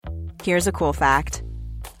Here's a cool fact.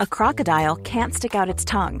 A crocodile can't stick out its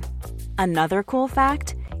tongue. Another cool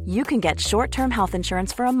fact, you can get short-term health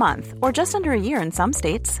insurance for a month or just under a year in some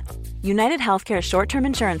states. United Healthcare short-term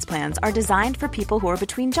insurance plans are designed for people who are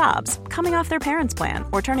between jobs, coming off their parents' plan,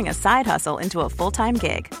 or turning a side hustle into a full-time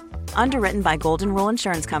gig. Underwritten by Golden Rule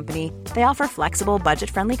Insurance Company, they offer flexible,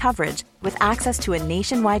 budget-friendly coverage with access to a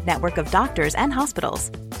nationwide network of doctors and hospitals.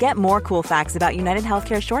 Get more cool facts about United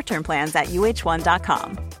Healthcare short-term plans at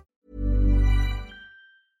uh1.com.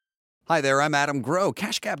 Hi there, I'm Adam Groh,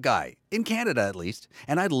 Cash Cab Guy, in Canada at least,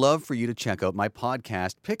 and I'd love for you to check out my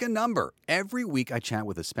podcast, Pick a Number. Every week I chat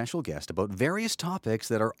with a special guest about various topics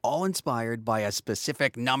that are all inspired by a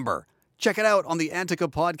specific number. Check it out on the Antica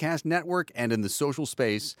Podcast Network and in the social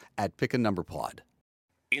space at Pick a Number Pod.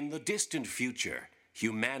 In the distant future,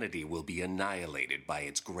 humanity will be annihilated by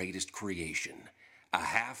its greatest creation, a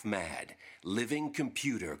half-mad, living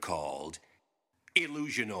computer called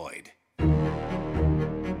Illusionoid.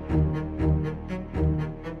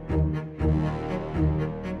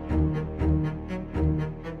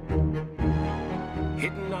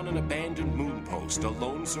 Hidden on an abandoned moon post, a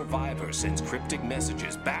lone survivor sends cryptic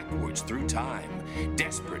messages backwards through time,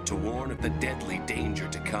 desperate to warn of the deadly danger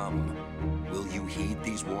to come. Will you heed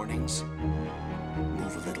these warnings?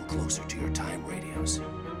 Move a little closer to your time radios.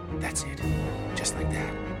 That's it. Just like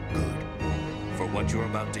that. Good. For what you're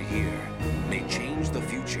about to hear may change the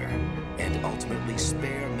future and ultimately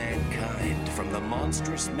spare mankind from the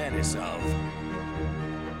monstrous menace of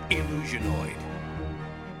Illusionoid.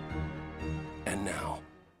 And now,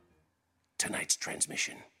 tonight's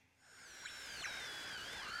transmission.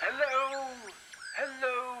 Hello?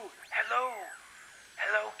 Hello? Hello?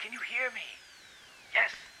 Hello? Can you hear me?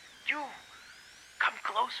 Yes, you. Come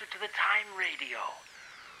closer to the time radio.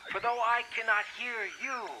 For though I cannot hear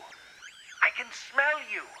you, I can smell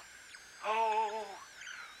you. Oh,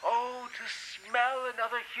 to smell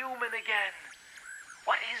another human again.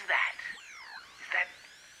 What is that? Is that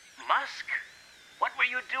musk? What were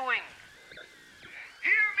you doing?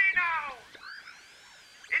 Hear me now!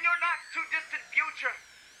 In your not-too-distant future,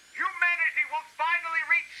 humanity will finally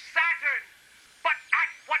reach Saturn. But at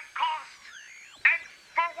what cost? And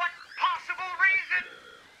for what possible reason?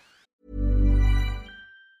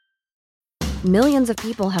 Millions of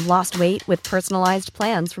people have lost weight with personalized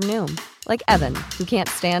plans from Noom. Like Evan, who can't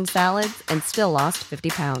stand salads and still lost 50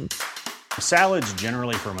 pounds. Salads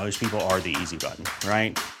generally for most people are the easy button,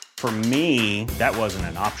 right? For me, that wasn't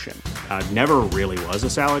an option. I never really was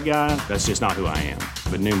a salad guy. That's just not who I am.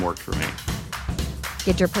 But Noom worked for me.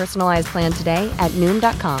 Get your personalized plan today at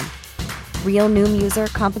Noom.com. Real Noom user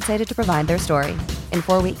compensated to provide their story. In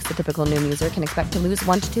 4 weeks, the typical Noom user can expect to lose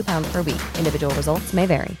 1 to 2 pounds per week. Individual results may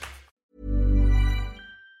vary.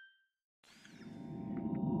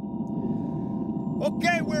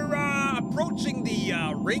 Okay, we're approaching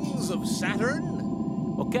the rings of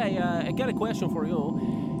Saturn. Okay, I got a question for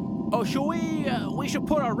you. Oh, should we should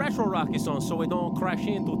put our retro rockets on so we don't crash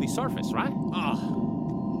into the surface, right?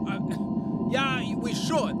 Yeah, we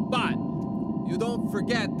should, but you don't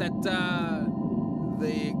forget that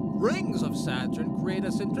the rings of Saturn create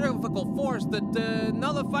a centrifugal force that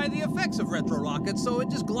nullify the effects of retro rockets, so it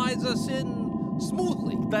just glides us in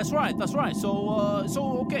smoothly. That's right. So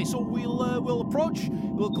we'll approach,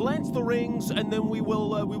 we'll glance the rings, and then we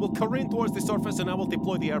will careen towards the surface, and I will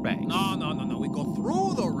deploy the airbags. No. We go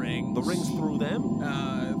through the rings. The rings through them?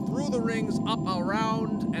 Through the rings, up,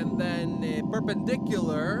 around, and then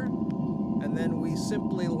perpendicular, and then we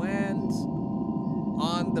simply land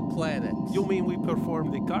on the planet. You mean we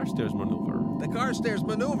perform the Carstairs maneuver? The Carstairs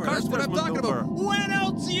maneuver. That's what I'm talking about. When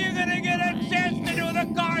else are you gonna get a chance to do the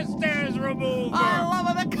Carstairs remover? I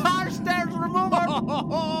love the Carstairs remover.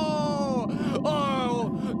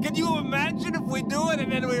 Oh, can you imagine if we do it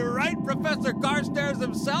and then we write Professor Carstairs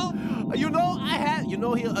himself?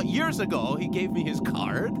 Years ago he gave me his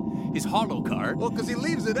card, his holo card. Well, because he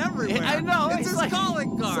leaves it everywhere. I know. It's his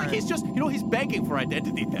calling card. It's like he's just, he's begging for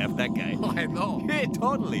identity theft, that guy. Oh, I know. It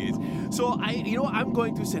totally is. So I'm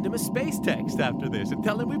going to send him a space text after this and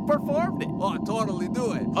tell him we performed it. Oh, totally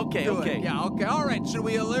do it. Okay. Yeah, okay. All right. Should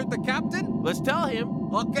we alert the captain? Let's tell him.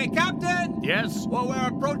 Okay, Captain. Yes? Well, we're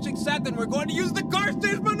approaching Saturn. We're going to use the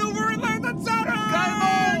Carstairs maneuver and land on Saturn. Come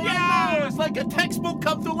on! Yeah! It's like a textbook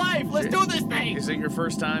come to life. Let's do this thing. Is it your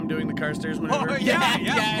first time doing the Carstairs maneuver? Oh, yeah,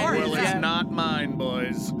 of course. Well, it's not mine,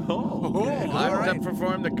 boys. I've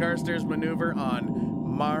performed the Carstairs maneuver on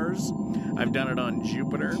Mars. I've done it on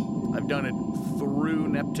Jupiter. I've done it through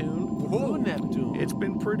Neptune. Through Neptune. It's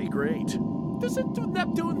been pretty great. Doesn't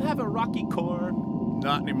Neptune have a rocky core?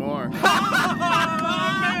 Not anymore.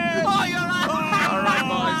 Oh, you're All right,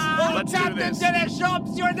 boys. Let's do Captain this.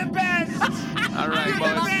 Deschamps, you're the best! All right, You're the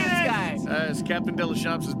boys. best! As Captain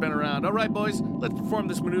Deschamps has been around. All right, boys. Let's perform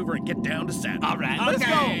this maneuver and get down to Saturn. All right, let's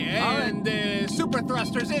go. And super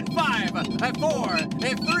thrusters in 5, 4, 3.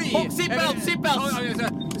 Oh, seatbelts, seatbelts. Oh, yes,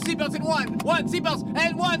 seatbelts in 1, seatbelts,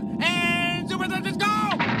 and 1, and super thrusters go!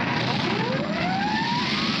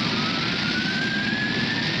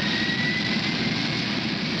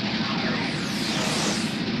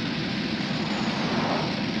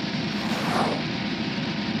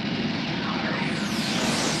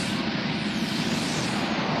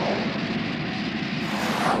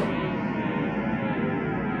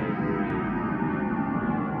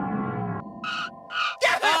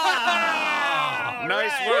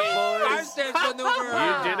 Nice work, boys. Carstairs maneuver!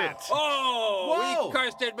 You did it. Oh, we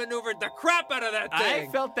Carstairs maneuvered the crap out of that thing.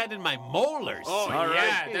 I felt that in my molars. Oh, All right.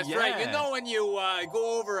 yeah, that's right. You know when you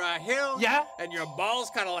go over a hill? Yeah. And your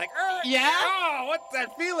balls kind of like, Yeah. Oh, what's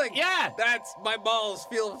that feeling? Yeah. That's my balls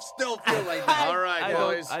still feel like that. All right,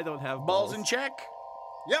 boys. I don't have Balls in check.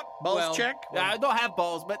 Yep. Balls well, check. I don't have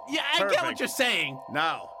balls, but yeah, I get what Perfect. you're saying.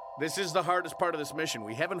 Now, this is the hardest part of this mission.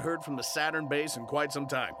 We haven't heard from the Saturn base in quite some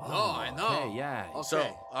time. Oh, I know. Okay, yeah. Okay. So,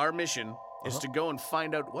 our mission is to go and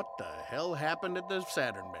find out what the hell happened at the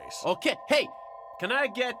Saturn base. Okay, hey, can I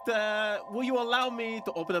get, will you allow me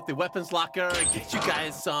to open up the weapons locker and get you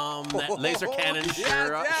guys some laser cannons? Yes,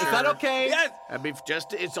 yes. Is that okay? Yes.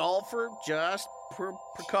 It's all for just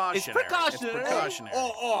precautionary. precautionary. It's precautionary.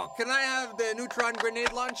 Oh, can I have the neutron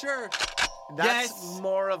grenade launcher? That's Yes.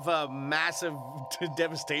 more of a massive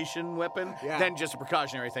devastation weapon than just a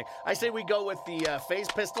precautionary thing. I say we go with the phase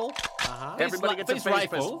pistol. Everybody gets a phase phase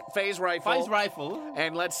rifle. pistol. Phase rifle. Phase rifle.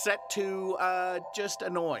 And let's set to just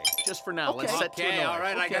annoy. Just for now. Let's set to Okay, annoy. all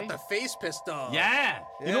right, I Okay. got the face pistol. Yeah.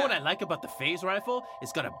 You know Yeah. what I like about the phase rifle?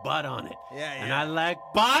 It's got a butt on it. Yeah, And yeah. I like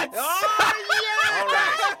butts. Oh, yeah! All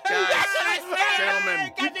right, guys,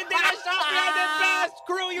 gentlemen. Captain Deschamps, you're the best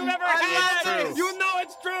crew you've ever It's had. true. You know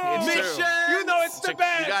it's true. It's true. You know it's the So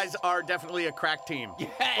best. you guys are definitely a crack team.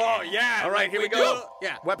 Oh, yeah. All right, like here we go.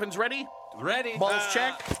 Yeah. Weapons ready? Ready? Balls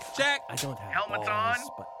check. Check. I don't have Helmets balls, on?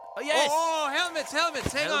 But... Oh, yes. Oh, helmets.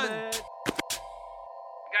 Hang on. Helmet.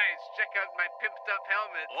 Guys, check out my pimped up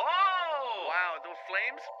helmet. Oh! Wow, those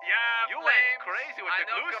flames? Yeah, You flames. went crazy with I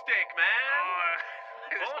the know, glue co- stick, man. Oh,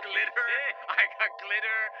 there's Holy glitter. shit. I got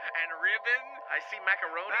glitter and ribbon. I see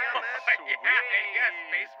macaroni on this. Yeah,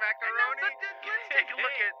 space macaroni. Let's take a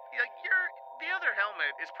look at the other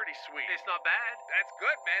helmet is pretty sweet. It's not bad. That's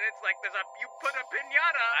good, man. It's like you put a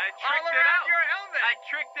pinata I all tricked it around out. your helmet. I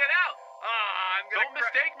tricked it out. Oh, I'm gonna Don't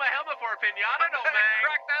mistake my helmet for a pinata, I'm no, gonna man.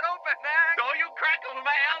 crack that open, man. Don't you crack over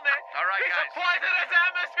my helmet. All right, There's guys. a poisonous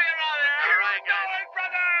atmosphere out there. All right, Know guys. it,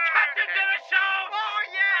 brother. Captain Deschamps. Oh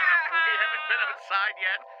yeah. We haven't been outside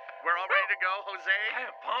yet. We're all ready to go, Jose. I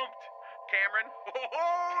am pumped. Cameron.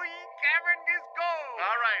 Oh, Cameron is go.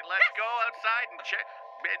 All right, let's go outside and check.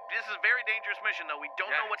 This is a very dangerous mission, though. We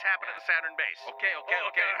don't know what's happened at the Saturn base. Okay. all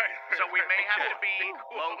right. So we may have to Cool. be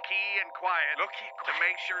low-key and quiet Low-key to quiet.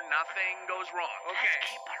 make sure nothing goes wrong. Okay.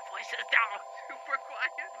 Keep our voices down. Super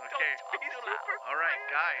quiet. Okay. Don't talk too loud. All right,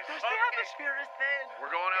 guys. The atmosphere is thin.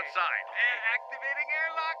 We're going outside. Activating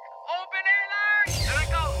airlock. Open airlock. There I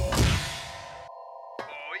go.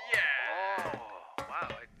 Oh yeah. Oh,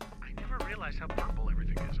 wow. I never realized how purple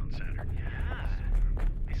everything is on Saturn. Yeah.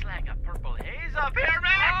 It's like a purple haze up here,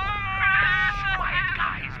 man. Quiet,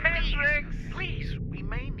 guys. Hendrix. Please, we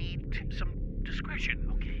may need some discretion.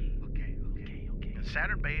 Okay. The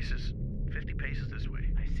Saturn base is 50 paces this way.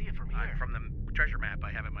 I see it from here. From the treasure map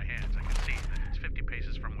I have in my hands, I can see that it's 50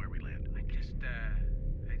 paces from where we land.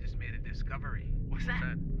 I just made a discovery. What's that?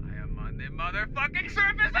 I am on the motherfucking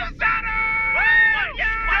surface of Saturn!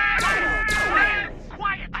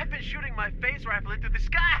 Quiet! I've been shooting my phase rifle into the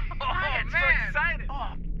sky. I'm so man. excited.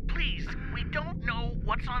 Oh, please. We don't know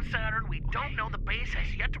what's on Saturn. We don't know. The base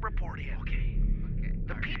has yet to report in. Okay.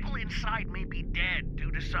 The people inside may be dead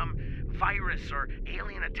due to some virus or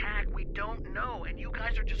alien attack. We don't know. And you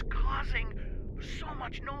guys are just causing so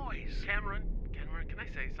much noise. Cameron, can I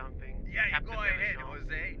say something? Yeah, you Captain go ahead, Deschamps.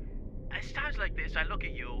 Jose. At times like this, I look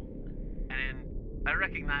at you, and I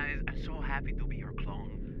recognize I'm so happy to be your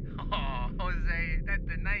clone. Oh, Jose, that's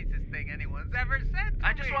the nicest thing anyone's ever said to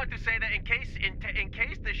I just me. want to say that in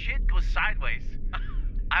case the shit goes sideways,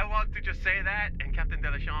 I want to just say that. And Captain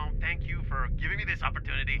Deschamps, thank you for giving me this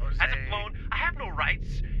opportunity. Jose. As a clone, I have no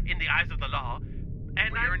rights in the eyes of the law,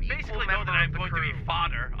 and Well, you're I an equal basically know member that I'm of the going to be crew.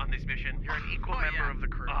 fodder on this mission. You're an equal Oh, member yeah. of the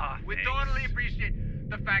crew. We Thanks. totally appreciate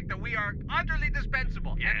the fact that we are utterly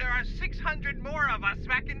dispensable. Yes. And there are 600 more of us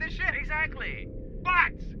back in the ship. Exactly.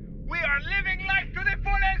 But we are living life to the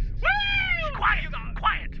fullest. Whee! Quiet!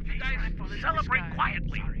 Quiet! You guys Celebrate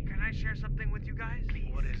quietly. Sorry, can I share something with you guys? Please.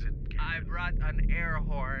 What is it? I brought an air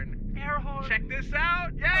horn. Air horn? Check this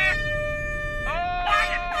out. Yeah!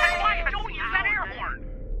 Oh! Quiet! Don't use that air horn!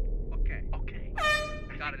 Okay.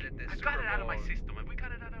 I got it at this I got it out of my Super Bowl. system. Have we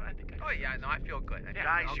got it out of? I think I Oh yeah, no, I feel good.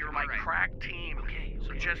 Guys, you're my crack team. Okay,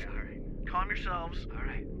 So just calm yourselves. All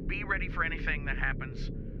right. Be ready for anything that happens.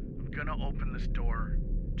 I'm gonna open this door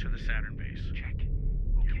to the Saturn base. Check.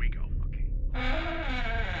 Here we go. Okay. All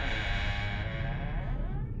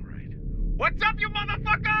right. What's up, you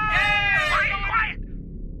motherfucker? Quiet!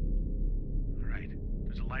 All right.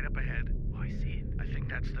 There's a light up ahead. Oh, I see it. I think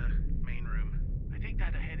that's the main room. I think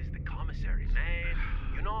that ahead is the commissary, man.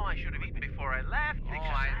 You know, I should have eaten before I left. Oh, because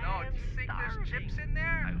I know. am Do you think there's starving. chips in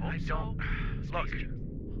there? I hope I so. don't. Look,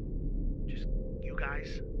 just you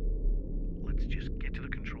guys. Let's just get to the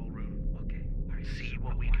control room. Okay. All right. See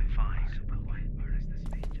what we can find. Super quiet. Ernest, the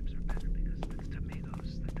spade chips are better because it's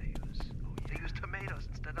tomatoes that they use. Oh, yeah. They use tomatoes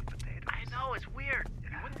instead of potatoes. I know, it's weird.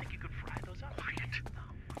 You wouldn't think you could fry those up. Quiet. No,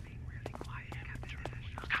 I'm being really quiet, Captain.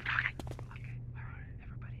 Stop talking. Okay. All right.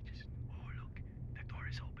 Everybody just... Oh, look. The door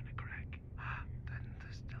is open a crack. Then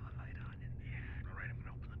there's still a light on in there. All right, I'm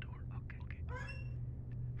gonna open the door. Okay.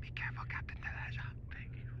 Be careful, Captain Teleja.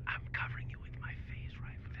 Thank you. I'm covering you with my phase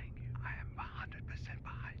rifle. Thank you. I am 100%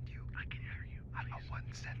 behind you. I can hear you. I'm 1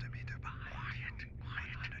 centimeter behind. Quiet.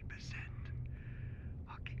 100%.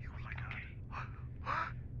 Okay, here we go.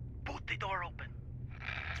 Boot the door open.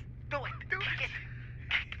 Do it. Kick it.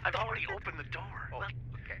 I've already opened the door. Oh, Well,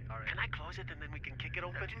 okay, all right. Can I close it and then we can kick it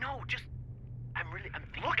open? no, just I'm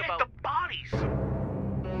thinking look about... at the bodies.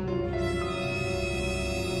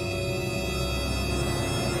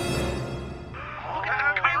 Look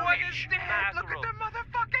at the carnage. Look at the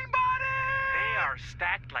motherfucking body! They are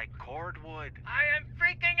stacked like cordwood. I am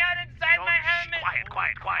freaking out inside my helmet.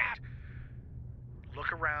 Quiet.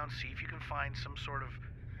 Look around, see if you can find some sort of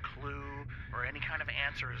clue or any kind of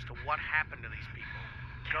answer as to what happened to these people.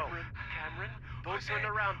 Go. Cameron, don't turn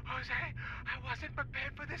around. Jose, I wasn't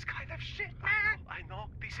prepared for this kind of shit, I know.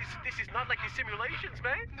 This is not like the simulations,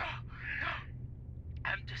 man. No.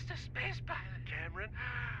 I'm just a space pilot. Cameron,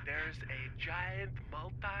 there's a giant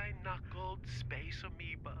multi-knuckled space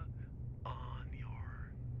amoeba on your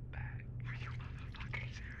back. Are you motherfucking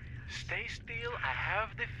serious? Stay still. I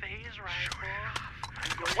have the phase rifle.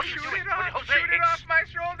 What shoot it off! Shoot it off my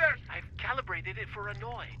shoulder! I've calibrated it for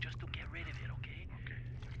annoy, just to get rid of it, okay? Okay.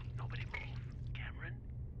 Nobody move. Cameron?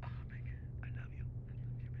 Oh, my God. I love you.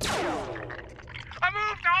 I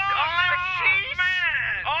moved! Oh,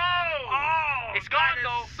 man! Oh! It's gone, that is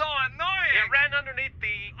though. so annoying! It ran underneath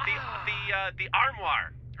the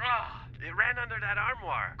armoire. It ran under that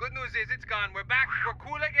armoire. Good news is it's gone. We're back. We're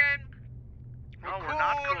cool again. No, we're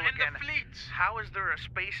not cool in again. the fleet. How is there a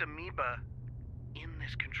space amoeba in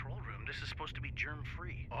this control room? This is supposed to be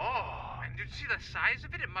germ-free. Oh, and did you see the size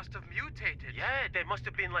of it? It must have mutated. Yeah, they must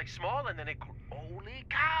have been like small and then it grew. Holy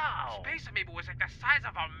cow! Space amoeba was like the size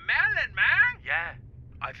of a melon, man. Yeah.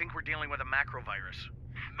 I think we're dealing with a macrovirus.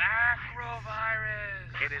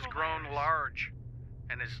 Macrovirus. It has grown large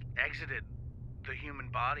and has exited the human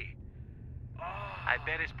body. Oh. I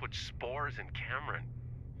bet it's put spores in Cameron.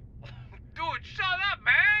 Dude, shut up,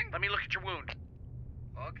 man. Let me look at your wound.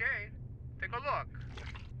 Okay, take a look.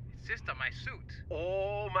 It's just on my suit.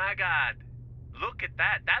 Oh my God! Look at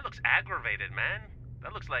that. That looks aggravated, man.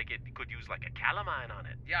 That looks like it could use like a calamine on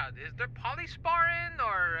it. Yeah, is there polysporin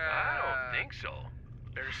or? I don't think so.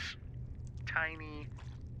 There's tiny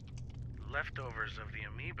leftovers of the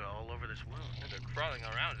amoeba all over this wound. They're crawling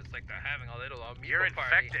around. It's like they're having a little amoeba You're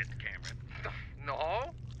party. infected, Cameron.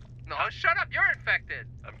 No, shut up. You're infected.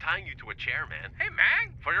 I'm tying you to a chair, man. Hey,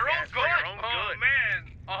 man. For your own Yes, good. for your own Oh, good. man.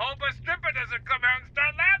 I hope a stripper doesn't come out and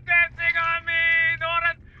start lap dancing on me. Know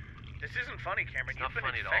what This isn't funny, Cameron. It's not You've been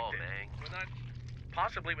funny at all, infected. man. We're not...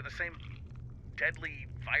 Possibly with the same deadly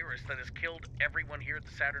virus that has killed everyone here at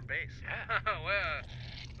the Saturn base. Yeah. Well,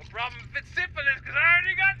 the problem if it's syphilis, because I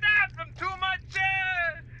already got that from too much,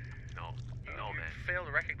 No, You man. fail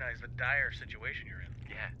to recognize the dire situation you're in.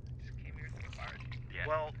 Yeah. Just came here to the party. Yeah.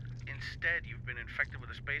 Well, instead, you've been infected with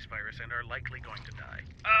a space virus and are likely going to die.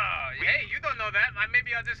 Oh, hey, you don't know that.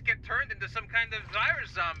 Maybe I'll just get turned into some kind of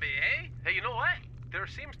virus zombie, eh? Hey, you know what? There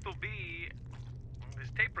seems to be... This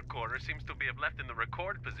tape recorder seems to be left in the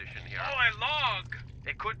record position here. Oh, a log.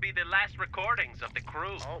 It could be the last recordings of the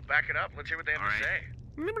crew. Oh, back it up. Let's hear what they have to say.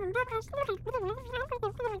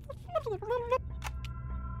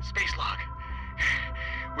 Space log.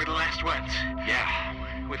 We're the last ones.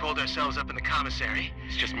 Yeah. We've holed ourselves up in the commissary.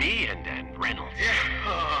 It's just me and Reynolds. Yeah.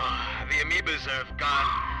 Oh, the amoebas are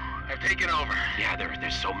gone. I've taken over. Yeah,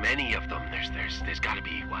 there's so many of them. There's got to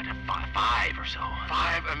be what, five or so.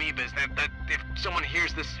 5 amoebas. That if someone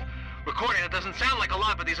hears this recording, it doesn't sound like a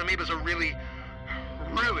lot, but these amoebas are really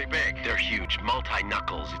big. They're huge,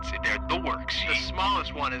 multi-knuckles. They're the works. The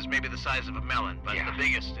smallest one is maybe the size of a melon, but Yeah. the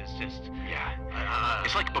biggest is just... Yeah.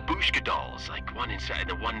 It's like babushka dolls, like one inside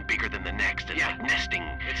and one bigger than the next, and like nesting.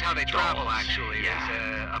 It's how they travel, dolls. actually. Yeah.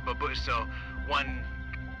 There's a babush, so one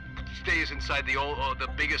stays inside the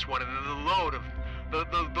biggest one, and then the load of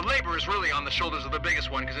the labor is really on the shoulders of the biggest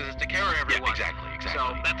one because it has to carry everyone. Yeah, exactly.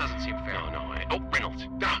 So that doesn't seem fair. No. Oh, Reynolds.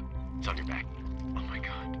 It's on your back. Oh my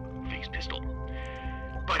God. Face pistol.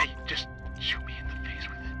 Buddy, just shoot me in the face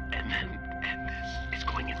with it. And then, it's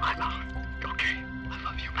going in my mouth. Okay. I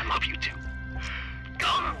love you. I love you too.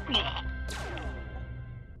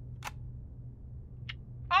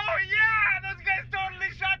 Oh yeah, those guys totally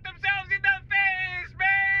shot themselves in the face,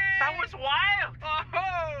 man. That was wild.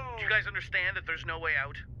 Oh. Do you guys understand that there's no way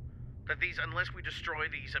out? That unless we destroy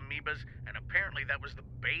these amoebas, and apparently that was the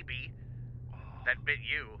baby that bit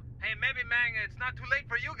you. Hey, maybe, Mang, it's not too late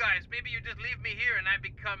for you guys. Maybe you just leave me here and I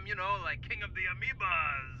become, like king of the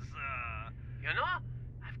amoebas. You know,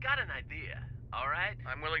 I've got an idea. All right.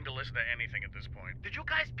 I'm willing to listen to anything at this point. Did you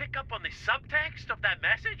guys pick up on the subtext of that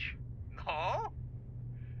message? No?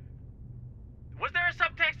 Was there a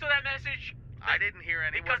subtext to that message? I didn't hear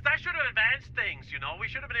any. Because that should have advanced things, We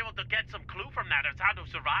should have been able to get some clue from that as how to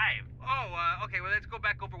survive. Oh, okay, well, let's go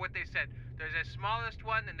back over what they said. There's a smallest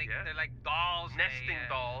one, and they're like dolls. Nesting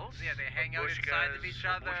dolls. Yeah, they hang out inside of each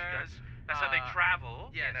other. That's how they travel.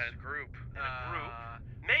 Yes. In a group.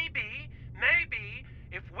 Maybe,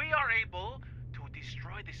 if we are able to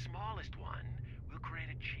destroy the smallest one, we'll create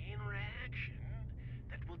a chain reaction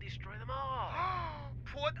that will destroy them all.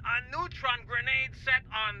 Put a neutron grenade set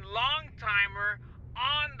on Long Timer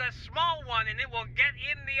on the small one, and it will get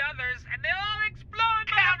in the others, and they'll all explode.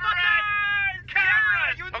 Cameron!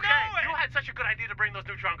 Yeah, you know it. You had such a good idea to bring those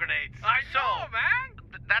neutron grenades. I know, man.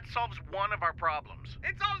 That solves one of our problems.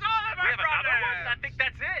 It solves all of We our have another problems. one? I think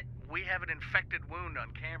that's it. We have an infected wound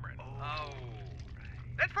on Cameron. Oh.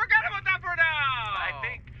 Let's forget about that for now. I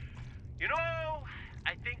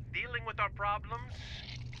think dealing with our problems,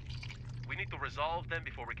 we need to resolve them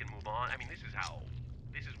before we can move on. I mean, this is how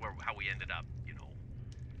we ended up,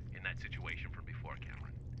 in that situation from before,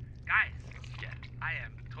 Cameron. Guys. Yeah. I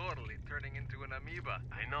am totally turning into an amoeba.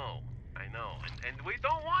 I know. And we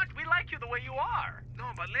like you the way you are. No,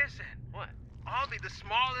 but listen. What? I'll be the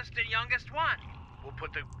smallest and youngest one. We'll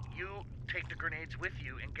you take the grenades with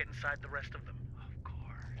you and get inside the rest of them. Of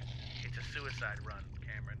course. It's a suicide run,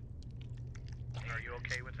 Cameron. Are you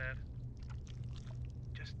okay with that?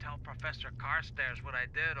 Just tell Professor Carstairs what I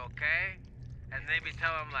did, okay? And maybe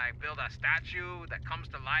tell him, build a statue that comes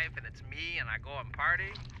to life and it's me and I go and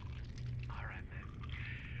party. All right, man.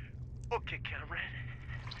 Okay, Cameron.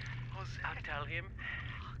 Jose. I'll tell him.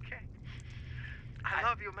 Okay. I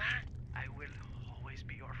love you, man. I will always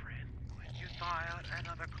be your friend. When you thaw out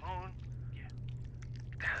another clone, yeah.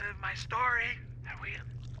 Tell him my story. I will.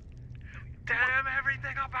 Tell him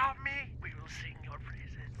everything about me. We will sing your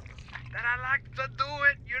praises. That I like to do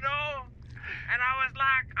it, And I was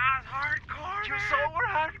hardcore. You so were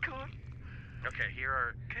hardcore. Okay, here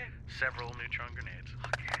are several neutron grenades.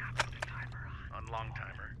 Okay, I'll put the timer on. On Long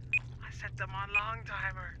Timer. I set them on Long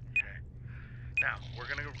Timer. Okay. Now, we're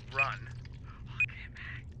gonna run. Okay,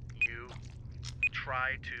 man. You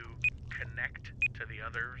try to connect to the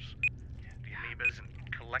others, the amoebas, and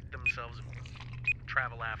collect themselves and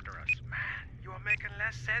travel after us. Man, you are making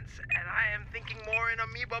less sense, and I am thinking more in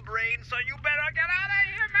amoeba brain, so you better get out of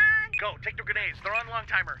here, man! Go, take the grenades. They're on Long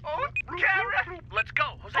Timer. Oh, Cameron! Let's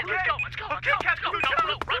go, Jose, Okay. let's go. Okay, Captain, Go,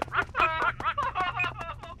 run.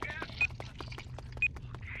 Okay,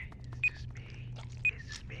 it's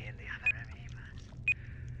just me and the other amoebas.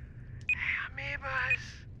 Hey, amoebas!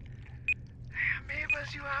 Hey, amoebas,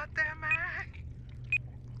 you out there, man?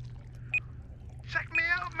 Check me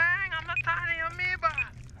out, man. I'm a tiny amoeba.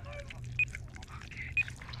 Okay,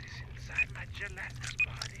 just put this inside my gelatinous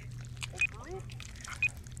body.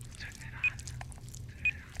 Turn it on.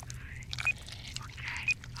 Okay,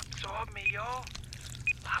 absorb me, yo.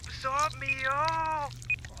 Absorb me, yo.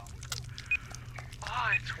 Oh,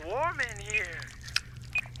 it's warm in here.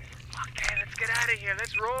 Okay, let's get out of here.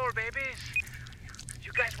 Let's roll, babies.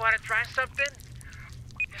 You guys want to try something?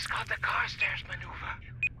 It's called the Carstairs maneuver.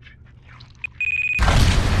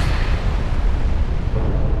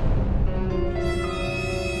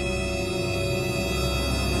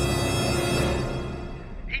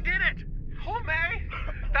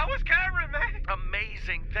 That was Cameron, man.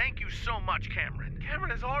 Amazing. Thank you so much, Cameron. Cameron,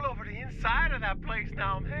 cameras all over the inside of that place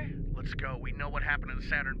now, man. Let's go. We know what happened to the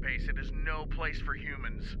Saturn base. It is no place for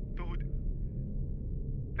humans. Dude,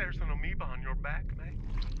 there's an amoeba on your back, man.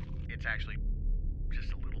 It's actually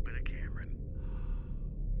just a little bit of Cameron.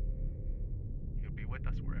 He'll be with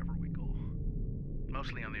us wherever we go.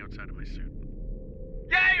 Mostly on the outside of my suit.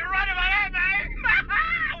 Yeah, you're right about that, man!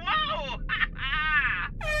 Whoa!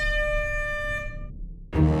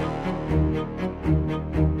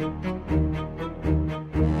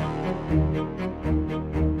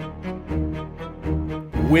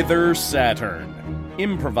 Wither Saturn,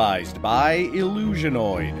 improvised by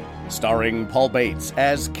Illusionoid, starring Paul Bates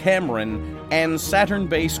as Cameron and Saturn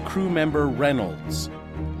base crew member Reynolds,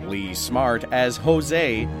 Lee Smart as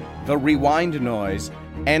Jose, the Rewind Noise,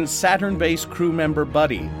 and Saturn base crew member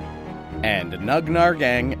Buddy, and Nug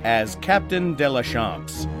Nargang as Captain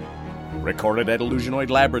Delechamps. Recorded at Illusionoid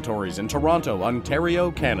Laboratories in Toronto,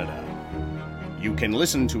 Ontario, Canada. You can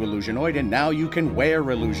listen to Illusionoid, and now you can wear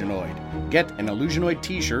Illusionoid. Get an Illusionoid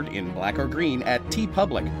t-shirt in black or green at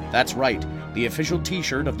TeePublic. That's right, the official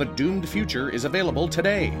t-shirt of the Doomed Future is available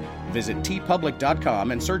today. Visit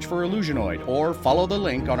teepublic.com and search for Illusionoid, or follow the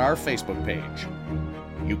link on our Facebook page.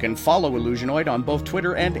 You can follow Illusionoid on both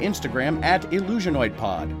Twitter and Instagram at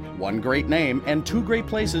IllusionoidPod. One great name and two great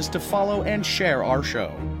places to follow and share our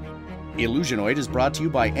show. Illusionoid is brought to you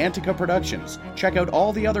by Antica Productions. Check out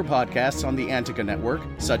all the other podcasts on the Antica Network,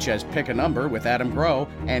 such as Pick a Number with Adam Groh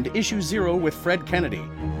and Issue Zero with Fred Kennedy.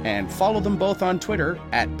 And follow them both on Twitter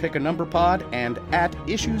at PickANumberPod and at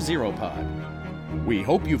Issue0Pod. We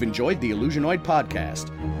hope you've enjoyed the Illusionoid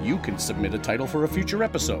podcast. You can submit a title for a future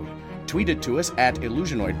episode. Tweet it to us at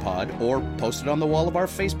IllusionoidPod or post it on the wall of our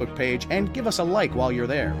Facebook page and give us a like while you're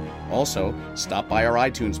there. Also, stop by our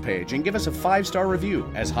iTunes page and give us a 5-star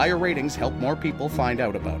review, as higher ratings help more people find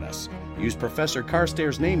out about us. Use Professor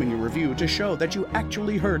Carstairs' name in your review to show that you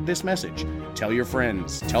actually heard this message. Tell your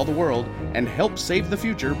friends, tell the world, and help save the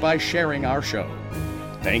future by sharing our show.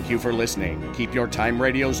 Thank you for listening. Keep your time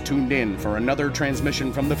radios tuned in for another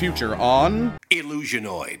transmission from the future on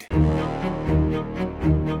Illusionoid.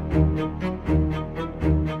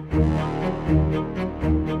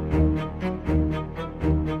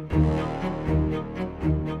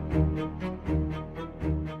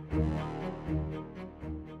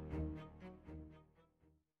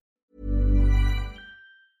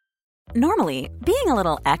 Normally, being a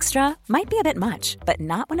little extra might be a bit much, but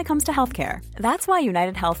not when it comes to healthcare. That's why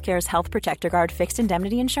United Healthcare's Health Protector Guard fixed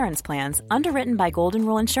indemnity insurance plans, underwritten by Golden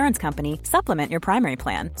Rule Insurance Company, supplement your primary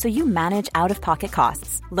plan so you manage out-of-pocket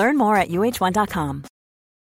costs. Learn more at UH1.com.